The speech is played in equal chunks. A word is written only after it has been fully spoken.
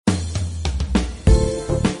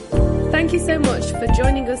Thank you so much for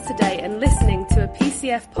joining us today and listening to a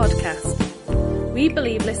PCF podcast. We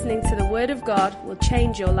believe listening to the Word of God will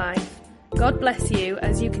change your life. God bless you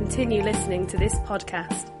as you continue listening to this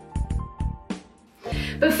podcast.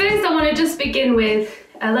 But first I want to just begin with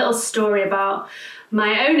a little story about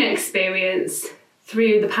my own experience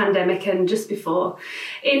through the pandemic and just before.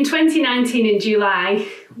 In 2019 in July,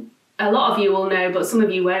 a lot of you will know, but some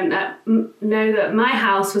of you won't know that my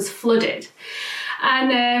house was flooded.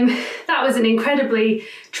 And that was an incredibly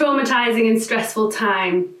traumatising and stressful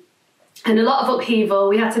time and a lot of upheaval.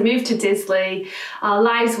 We had to move to Disley. Our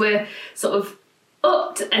lives were sort of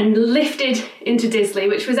upped and lifted into Disley,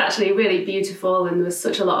 which was actually really beautiful, and there was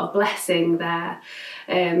such a lot of blessing there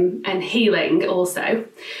and healing also.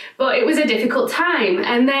 But it was a difficult time.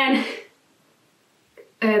 And then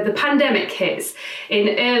the pandemic hits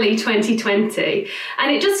in early 2020,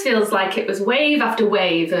 and it just feels like it was wave after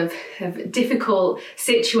wave of difficult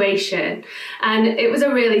situation, and it was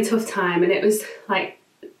a really tough time, and it was like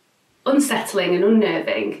unsettling and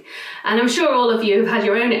unnerving. And I'm sure all of you have had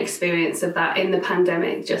your own experience of that in the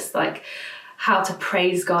pandemic, just like how to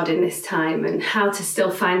praise God in this time and how to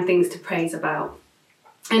still find things to praise about.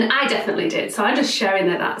 And I definitely did. So I'm just sharing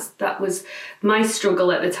that was my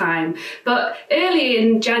struggle at the time. But early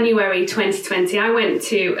in January 2020, I went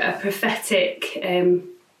to a prophetic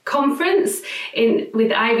conference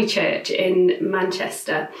with Ivy Church in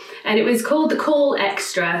Manchester. And it was called the Call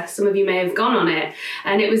Extra. Some of you may have gone on it.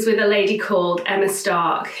 And it was with a lady called Emma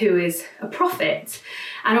Stark, who is a prophet.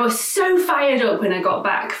 And I was so fired up when I got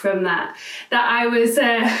back from that I was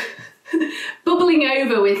bubbling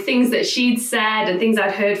over with things that she'd said and things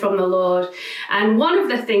I'd heard from the Lord. And one of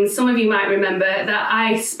the things, some of you might remember, that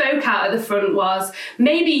I spoke out at the front was,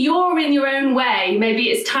 maybe you're in your own way. Maybe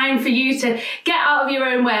it's time for you to get out of your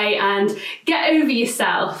own way and get over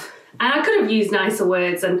yourself. And I could have used nicer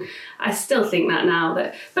words, and I still think that now,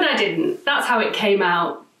 but I didn't. That's how it came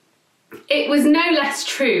out. It was no less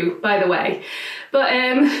true, by the way. But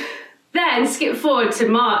then skip forward to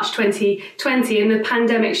March 2020 and the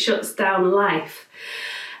pandemic shuts down life.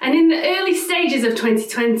 And in the early stages of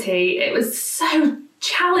 2020, it was so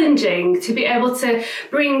challenging to be able to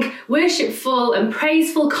bring worshipful and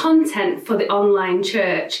praiseful content for the online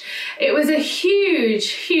church. It was a huge,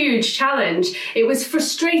 huge challenge. It was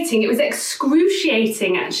frustrating. It was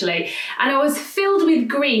excruciating, actually. And I was filled with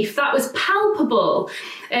grief. That was palpable.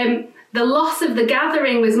 The loss of the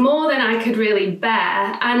gathering was more than I could really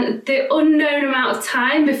bear, and the unknown amount of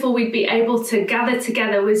time before we'd be able to gather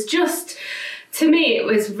together was just, to me, it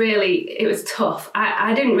was tough.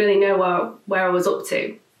 I didn't really know where I was up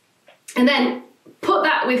to. And then put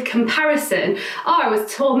that with comparison. I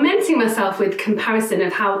was tormenting myself with comparison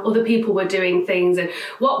of how other people were doing things and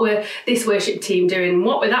what were this worship team doing,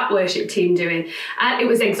 what were that worship team doing, and it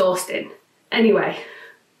was exhausting. Anyway,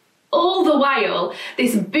 all the while,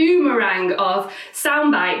 this boomerang of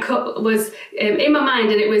soundbite was in my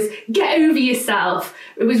mind, and it was, get over yourself.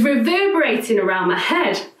 It was reverberating around my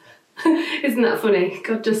head. Isn't that funny?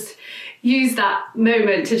 God just used that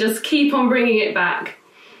moment to just keep on bringing it back.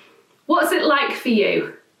 What's it like for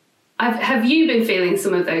you? Have you been feeling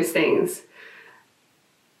some of those things?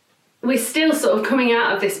 We're still sort of coming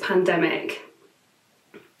out of this pandemic.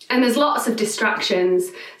 And there's lots of distractions.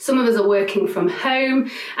 Some of us are working from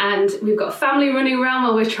home, and we've got family running around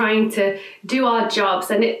while we're trying to do our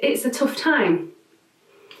jobs, and it's a tough time.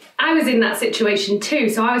 I was in that situation too,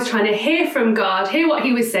 so I was trying to hear from God, hear what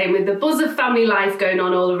he was saying with the buzz of family life going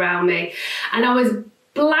on all around me. And I was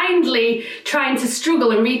blindly trying to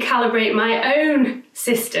struggle and recalibrate my own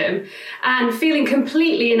system and feeling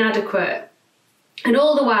completely inadequate. And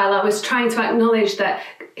all the while I was trying to acknowledge that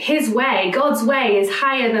his way, God's way, is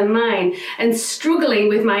higher than mine, and struggling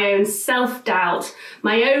with my own self-doubt,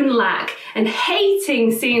 my own lack, and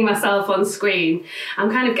hating seeing myself on screen. I'm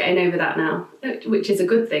kind of getting over that now, which is a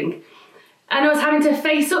good thing. And I was having to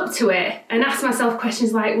face up to it and ask myself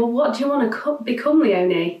questions like, well, what do you want to become,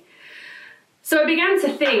 Leonie? So I began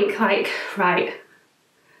to think right,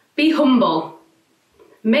 be humble.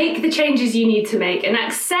 Make the changes you need to make and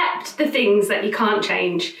accept the things that you can't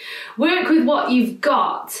change. Work with what you've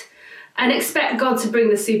got and expect God to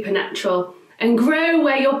bring the supernatural, and grow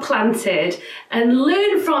where you're planted and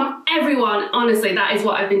learn from everyone. Honestly, that is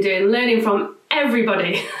what I've been doing, learning from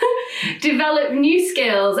everybody. Develop new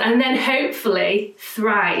skills and then hopefully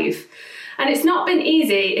thrive. And it's not been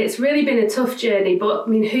easy. It's really been a tough journey, but I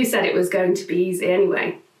mean, who said it was going to be easy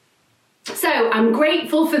anyway? So I'm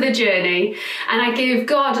grateful for the journey, and I give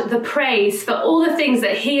God the praise for all the things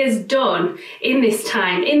that he has done in this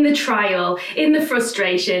time, in the trial, in the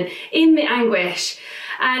frustration, in the anguish.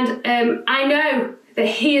 And I know that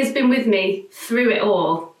he has been with me through it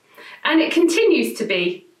all. And it continues to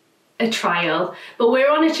be a trial, but we're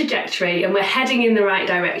on a trajectory and we're heading in the right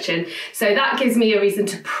direction. So that gives me a reason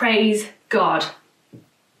to praise God.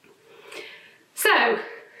 So,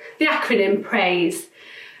 the acronym PRAISE.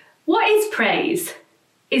 What is praise?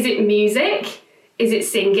 Is it music? Is it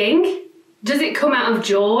singing? Does it come out of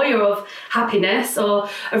joy or of happiness or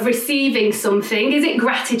of receiving something? Is it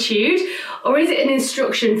gratitude or is it an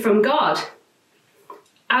instruction from God?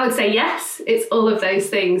 I would say yes, it's all of those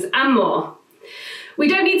things and more. We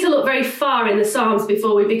don't need to look very far in the Psalms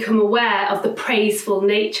before we become aware of the praiseful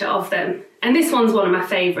nature of them. And this one's one of my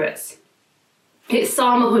favourites. It's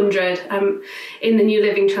Psalm 100 in the New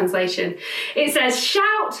Living Translation. It says,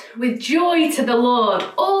 "Shout with joy to the Lord,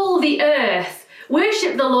 all the earth.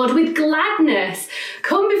 Worship the Lord with gladness.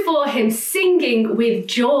 Come before him singing with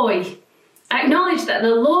joy. Acknowledge that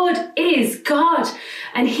the Lord is God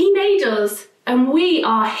and he made us and we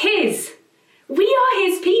are his. We are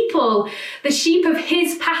his people, the sheep of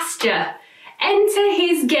his pasture. Enter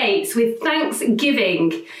his gates with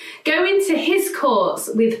thanksgiving. Go into his courts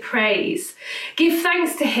with praise. Give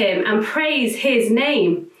thanks to him and praise his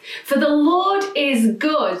name. For the Lord is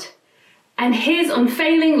good, and his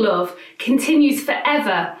unfailing love continues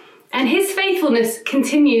forever, and his faithfulness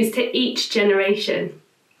continues to each generation."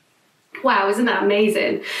 Wow, isn't that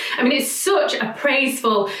amazing? I mean, it's such a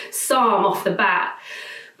praiseful psalm off the bat.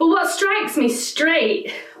 But what strikes me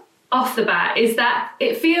straight off the bat is that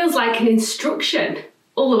it feels like an instruction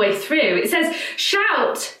all the way through. It says,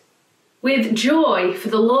 "Shout with joy for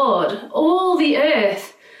the Lord, all the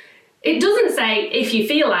earth." It doesn't say if you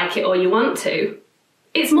feel like it or you want to.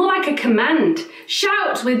 It's more like a command.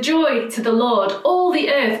 Shout with joy to the Lord, all the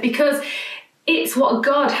earth, because it's what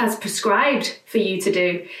God has prescribed for you to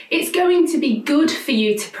do. It's going to be good for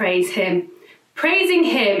you to praise him. Praising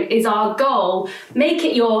him is our goal. Make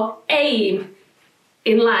it your aim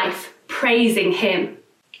in life, praising him.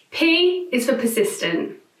 P is for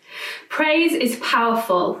persistent. Praise is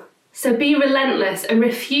powerful, so be relentless and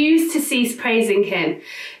refuse to cease praising him.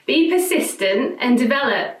 Be persistent and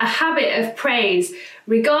develop a habit of praise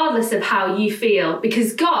regardless of how you feel,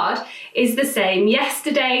 because God is the same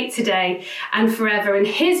yesterday, today, and forever, and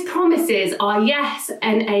his promises are yes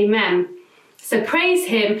and amen. So praise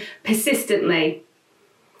him persistently.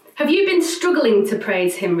 Have you been struggling to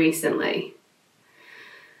praise him recently?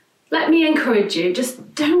 Let me encourage you,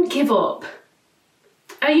 just don't give up.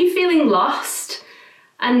 Are you feeling lost?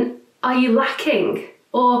 And are you lacking?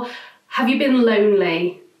 Or have you been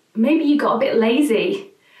lonely? Maybe you got a bit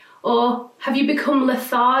lazy. Or have you become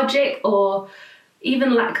lethargic or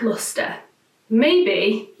even lackluster?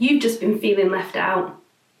 Maybe you've just been feeling left out.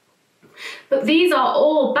 But these are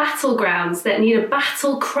all battlegrounds that need a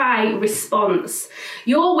battle cry response.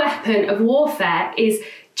 Your weapon of warfare is,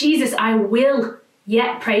 Jesus, I will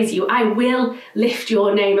yet praise you. I will lift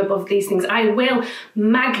your name above these things. I will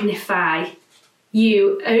magnify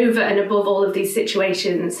you over and above all of these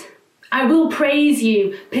situations. I will praise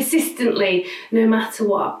you persistently, no matter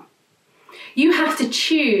what. You have to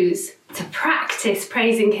choose to practice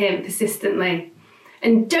praising him persistently.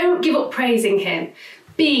 And don't give up praising him.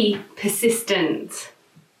 Be persistent.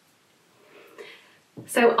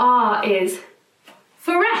 So R is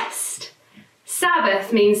for rest.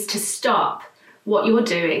 Sabbath means to stop what you're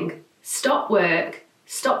doing. Stop work,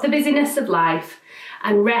 stop the busyness of life,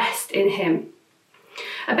 and rest in him.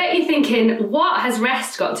 I bet you're thinking, what has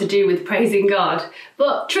rest got to do with praising God?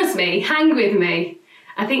 But trust me, hang with me.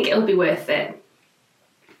 I think it'll be worth it.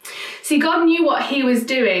 See, God knew what he was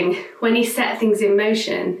doing when he set things in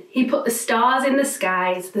motion. He put the stars in the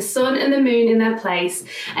skies, the sun and the moon in their place,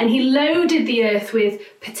 and he loaded the earth with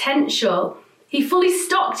potential. He fully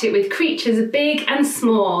stocked it with creatures big and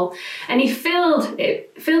small, and he filled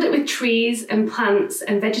it with trees and plants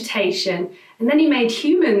and vegetation. And then he made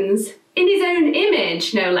humans in his own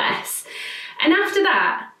image, no less. And after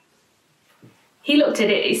that, he looked at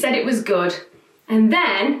it, he said it was good. And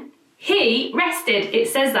then he rested. It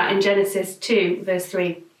says that in Genesis 2, verse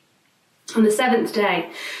 3. On the seventh day,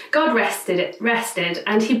 God rested,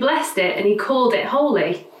 and he blessed it, and he called it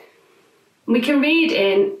holy. We can read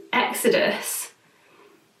in Exodus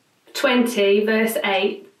 20, verse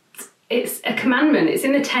 8, it's a commandment. It's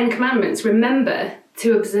in the 10 Commandments. Remember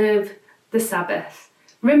to observe the Sabbath.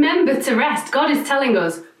 Remember to rest. God is telling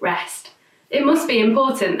us, rest. It must be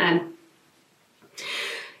important then.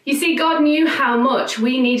 You see, God knew how much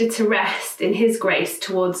we needed to rest in his grace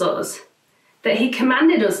towards us, that he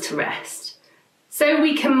commanded us to rest. So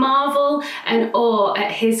we can marvel and awe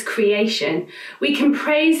at his creation. We can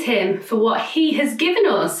praise him for what he has given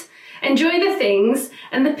us, Enjoy the things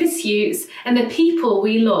and the pursuits and the people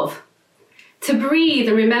we love. To breathe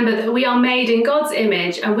and remember that we are made in God's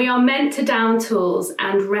image and we are meant to down tools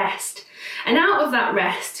and rest. And out of that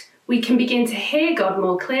rest, we can begin to hear God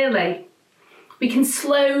more clearly. We can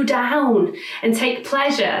slow down and take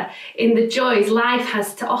pleasure in the joys life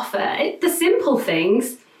has to offer. The simple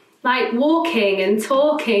things like walking and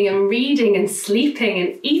talking and reading and sleeping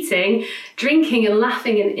and eating, drinking and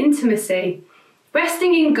laughing and intimacy.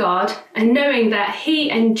 Resting in God and knowing that He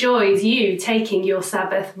enjoys you taking your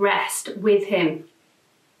Sabbath rest with Him.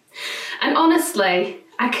 And honestly,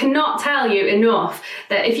 I cannot tell you enough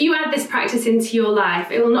that if you add this practice into your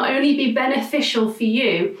life, it will not only be beneficial for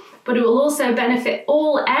you, but it will also benefit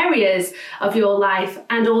all areas of your life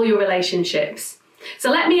and all your relationships.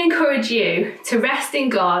 So let me encourage you to rest in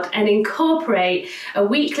God and incorporate a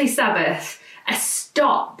weekly Sabbath, a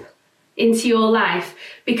stop into your life,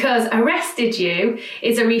 because a rested you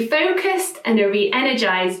is a refocused and a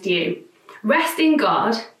re-energized you. Rest in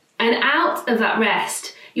God, and out of that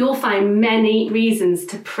rest, you'll find many reasons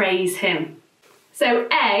to praise Him. So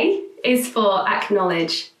A is for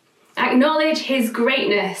acknowledge. Acknowledge His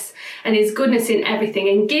greatness and His goodness in everything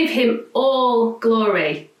and give Him all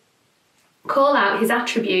glory. Call out His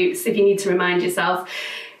attributes if you need to remind yourself.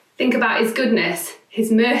 Think about His goodness,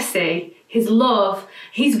 His mercy, His love.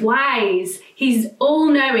 He's wise, He's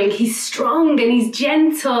all-knowing, He's strong and He's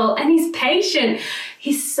gentle and He's patient.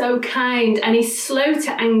 He's so kind and He's slow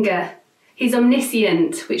to anger. He's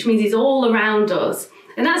omniscient, which means He's all around us.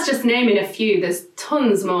 And that's just naming a few, there's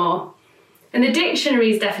tons more. And the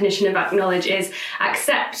dictionary's definition of acknowledge is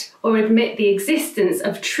accept or admit the existence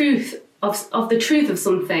of truth, of the truth of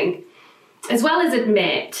something. As well as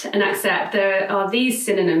admit and accept, there are these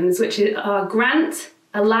synonyms, which are grant,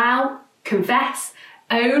 allow, confess,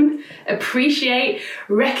 own, appreciate,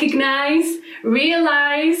 recognise,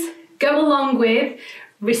 realise, go along with,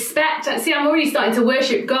 respect. See, I'm already starting to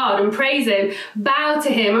worship God and praise Him, bow to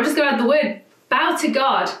Him. I'm just going to add the word bow to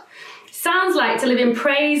God. Sounds like to live in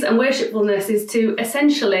praise and worshipfulness is to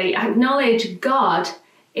essentially acknowledge God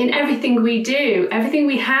in everything we do, everything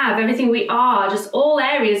we have, everything we are, just all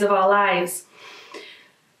areas of our lives.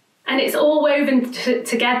 And it's all woven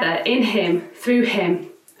together in Him, through Him,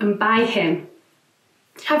 and by Him.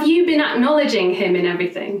 Have you been acknowledging Him in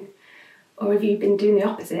everything? Or have you been doing the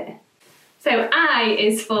opposite? So I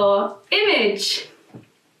is for image.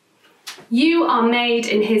 You are made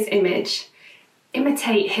in His image.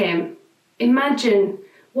 Imitate Him. Imagine,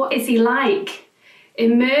 what is He like?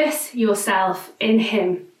 Immerse yourself in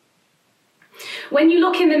Him. When you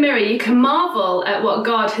look in the mirror, you can marvel at what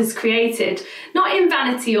God has created, not in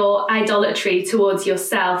vanity or idolatry towards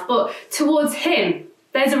yourself, but towards Him.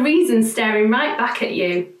 There's a reason staring right back at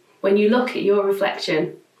you when you look at your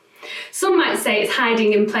reflection. Some might say it's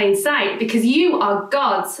hiding in plain sight because you are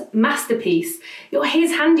God's masterpiece. You're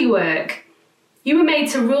His handiwork. You were made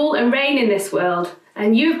to rule and reign in this world,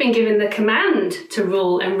 and you've been given the command to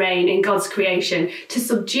rule and reign in God's creation, to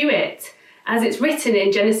subdue it. As it's written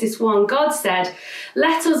in Genesis 1, God said,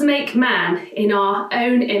 "Let us make man in our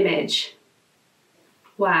own image."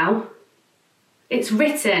 Wow. It's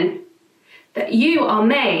written that you are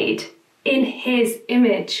made in His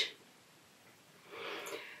image.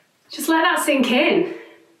 Just let that sink in.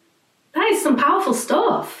 That is some powerful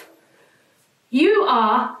stuff. You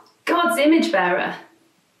are God's image bearer.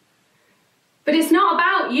 But it's not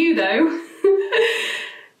about you, though.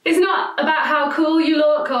 It's not about how cool you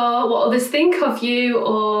look or what others think of you,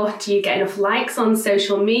 or do you get enough likes on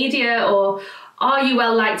social media, or are you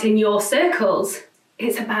well liked in your circles?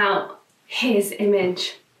 It's about His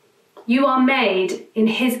image. You are made in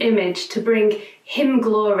His image to bring Him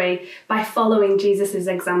glory by following Jesus'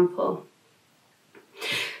 example.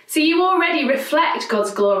 So you already reflect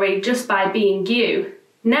God's glory just by being you.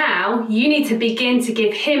 Now you need to begin to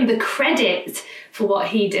give Him the credit for what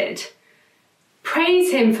He did.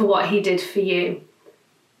 Praise Him for what He did for you.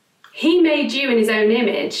 He made you in His own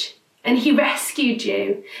image, and He rescued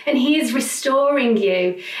you, and He is restoring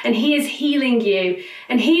you, and He is healing you,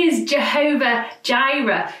 and He is Jehovah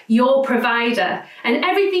Jireh, your provider, and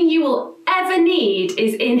everything you will ever need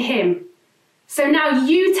is in Him. So now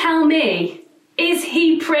you tell me, is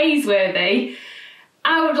He praiseworthy?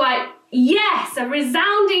 I would like, yes, a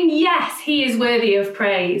resounding yes, He is worthy of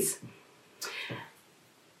praise.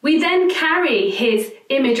 We then carry His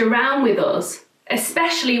image around with us,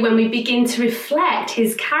 especially when we begin to reflect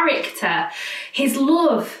His character, His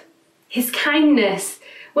love, His kindness,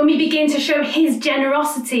 when we begin to show His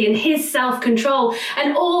generosity and His self-control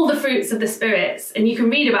and all the fruits of the spirits. And you can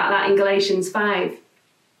read about that in Galatians 5.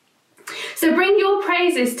 So bring your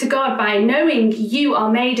praises to God by knowing you are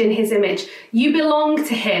made in his image. You belong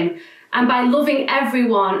to him, and by loving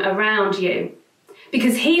everyone around you,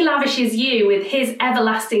 because he lavishes you with his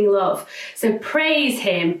everlasting love. So praise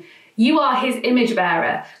him. You are his image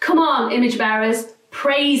bearer. Come on, image bearers,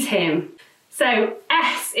 praise him. So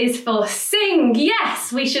S is for sing.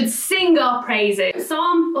 Yes, we should sing our praises.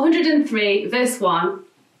 Psalm 103, verse 1.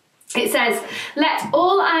 It says, let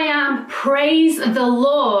all I am praise the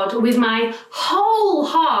Lord with my whole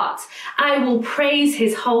heart. I will praise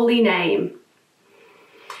his holy name.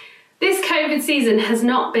 This COVID season has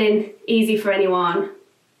not been easy for anyone.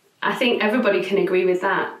 I think everybody can agree with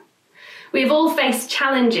that. We've all faced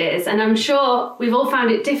challenges, and I'm sure we've all found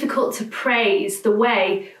it difficult to praise the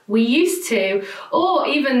way we used to, or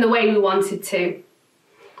even the way we wanted to.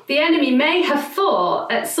 The enemy may have thought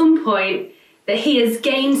at some point that he has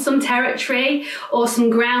gained some territory or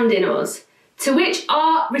some ground in us, to which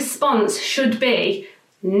our response should be,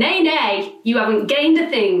 nay, nay, you haven't gained a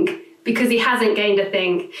thing, because he hasn't gained a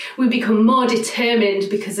thing. We become more determined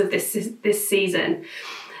because of this season.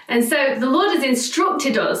 And so the Lord has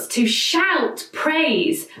instructed us to shout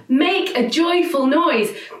praise, make a joyful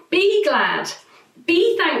noise, be glad,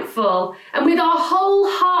 be thankful, and with our whole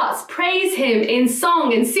hearts praise him in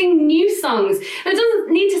song and sing new songs. And it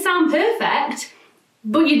doesn't need to sound perfect,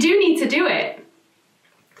 but you do need to do it.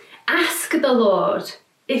 Ask the Lord,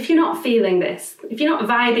 if you're not feeling this, if you're not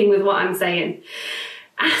vibing with what I'm saying,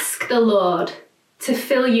 ask the Lord to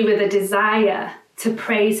fill you with a desire to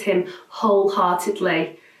praise him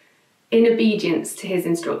wholeheartedly in obedience to his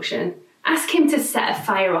instruction. Ask him to set a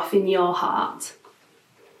fire off in your heart.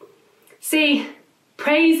 See,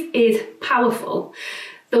 praise is powerful.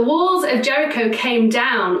 The walls of Jericho came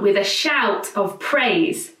down with a shout of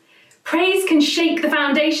praise. Praise can shake the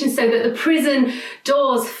foundation so that the prison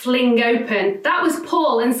doors fling open. That was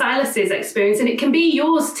Paul and Silas's experience, and it can be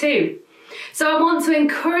yours too. So I want to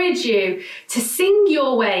encourage you to sing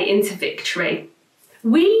your way into victory.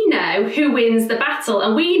 We know who wins the battle,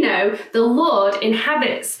 and we know the Lord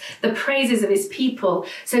inhabits the praises of his people.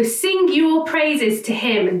 So sing your praises to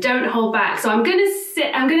him and don't hold back. So I'm going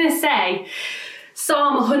to say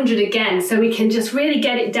Psalm 100 again, so we can just really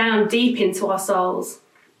get it down deep into our souls.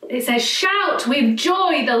 It says, shout with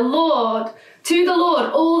joy to the Lord,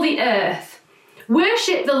 all the earth.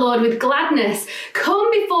 Worship the Lord with gladness. Come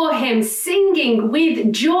before him singing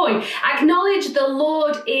with joy. Acknowledge the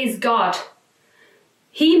Lord is God.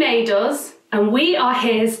 He made us, and we are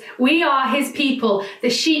his people, the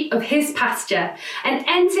sheep of his pasture. And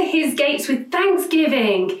enter his gates with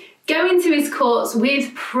thanksgiving. Go into his courts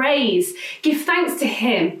with praise. Give thanks to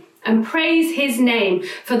him and praise his name,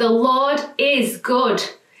 for the Lord is good.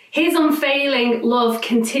 His unfailing love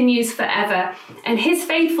continues forever, and his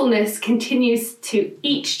faithfulness continues to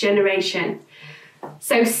each generation.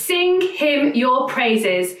 So sing him your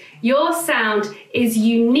praises. Your sound is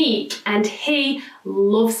unique and he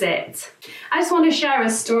loves it. I just want to share a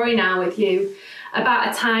story now with you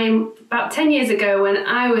about a time about 10 years ago when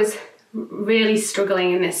I was really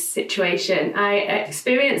struggling in this situation. I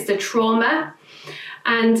experienced a trauma,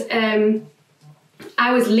 and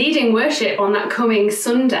I was leading worship on that coming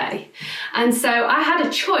Sunday. And so I had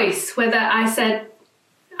a choice whether I said,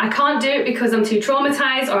 I can't do it because I'm too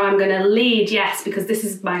traumatized, or I'm going to lead, yes, because this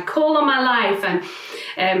is my call on my life.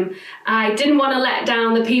 And I didn't want to let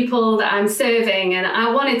down the people that I'm serving, and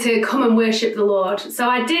I wanted to come and worship the Lord. So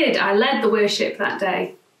I did. I led the worship that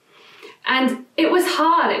day. And it was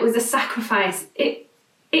hard. It was a sacrifice.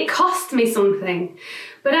 It cost me something.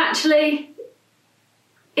 But actually,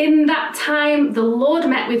 in that time, the Lord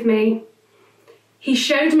met with me. He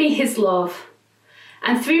showed me his love.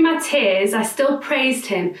 And through my tears, I still praised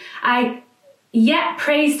him. I yet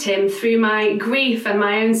praised him through my grief and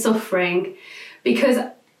my own suffering, because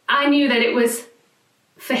I knew that it was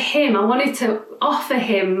for him. I wanted to offer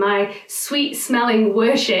him my sweet smelling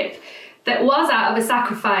worship that was out of a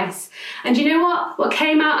sacrifice. And you know what? What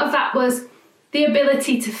came out of that was the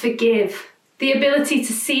ability to forgive, the ability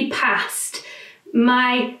to see past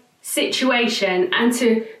my situation and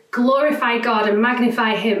to glorify God and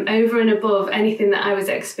magnify him over and above anything that I was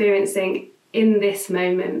experiencing in this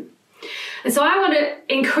moment. And so I want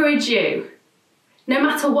to encourage you, no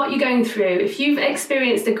matter what you're going through, if you've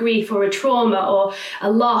experienced a grief or a trauma or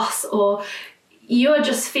a loss, or you're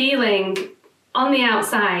just feeling on the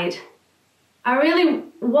outside, I really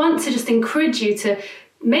want to just encourage you to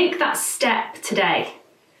make that step today,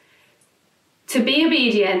 to be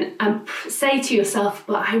obedient and say to yourself,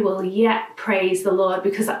 but I will yet praise the Lord,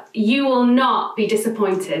 because you will not be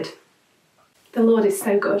disappointed. The Lord is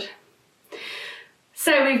so good.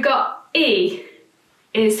 So we've got E,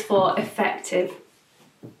 is for effective.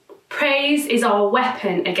 Praise is our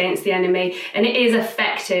weapon against the enemy, and it is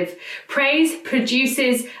effective. Praise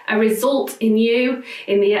produces a result in you,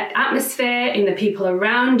 in the atmosphere, in the people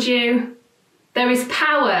around you. There is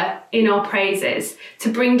power in our praises to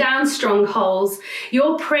bring down strongholds.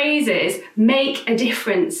 Your praises make a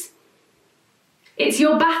difference. It's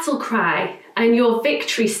your battle cry and your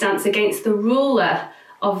victory stance against the ruler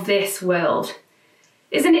of this world.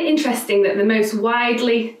 Isn't it interesting that the most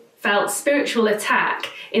widely felt spiritual attack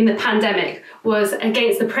in the pandemic was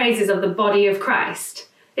against the praises of the body of Christ?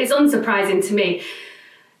 It's unsurprising to me,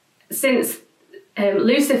 since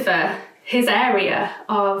Lucifer, his area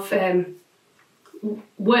of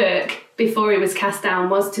work before he was cast down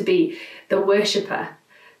was to be the worshipper.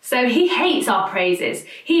 So he hates our praises.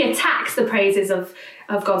 He attacks the praises of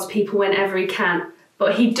God's people whenever he can,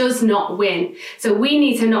 but he does not win. So we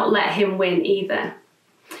need to not let him win either.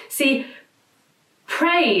 See,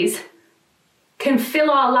 praise can fill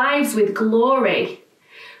our lives with glory.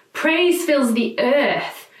 Praise fills the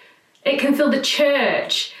earth. It can fill the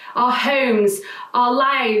church, our homes, our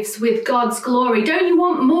lives with God's glory. Don't you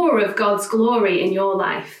want more of God's glory in your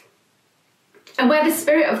life? And where the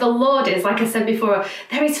Spirit of the Lord is, like I said before,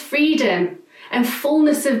 there is freedom and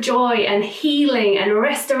fullness of joy and healing and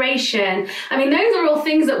restoration. I mean, those are all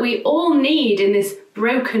things that we all need in this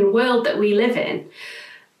broken world that we live in.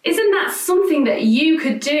 Isn't that something that you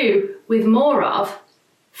could do with more of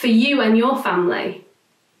for you and your family?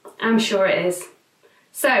 I'm sure it is.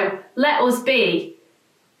 So let us be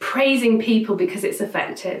praising people because it's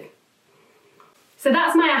effective. So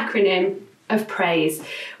that's my acronym of praise.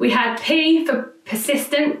 We had P for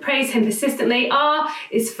persistent, praise him persistently. R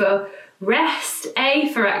is for rest.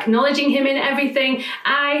 A for acknowledging him in everything.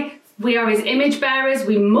 I, we are his image bearers.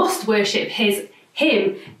 We must worship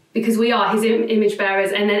him because we are his image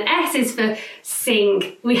bearers. And then S is for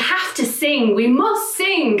sing. We have to sing. We must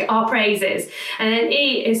sing our praises. And then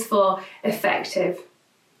E is for effective.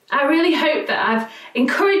 I really hope that I've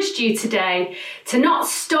encouraged you today to not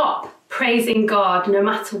stop praising God no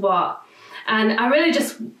matter what. And I really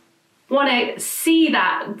just want to see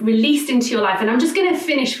that released into your life. And I'm just going to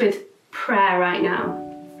finish with prayer right now.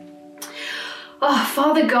 Oh,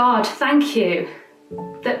 Father God, thank you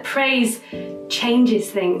that praise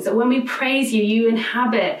changes things. That when we praise you, you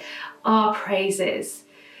inhabit our praises.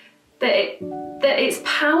 That it's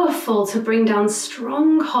powerful to bring down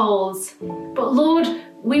strongholds. But Lord,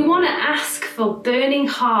 we want to ask for burning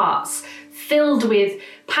hearts filled with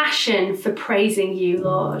passion for praising you,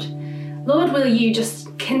 Lord. Lord, will you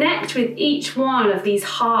just connect with each one of these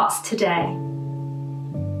hearts today?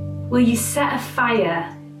 Will you set a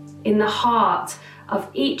fire in the heart of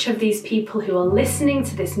each of these people who are listening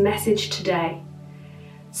to this message today,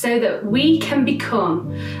 so that we can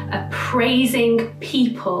become a praising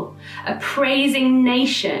people, a praising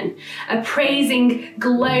nation, a praising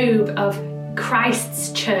globe of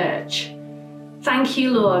Christ's church. Thank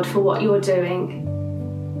you, Lord, for what you're doing.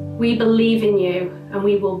 We believe in you and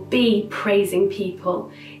we will be praising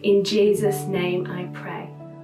people. In Jesus' name I pray.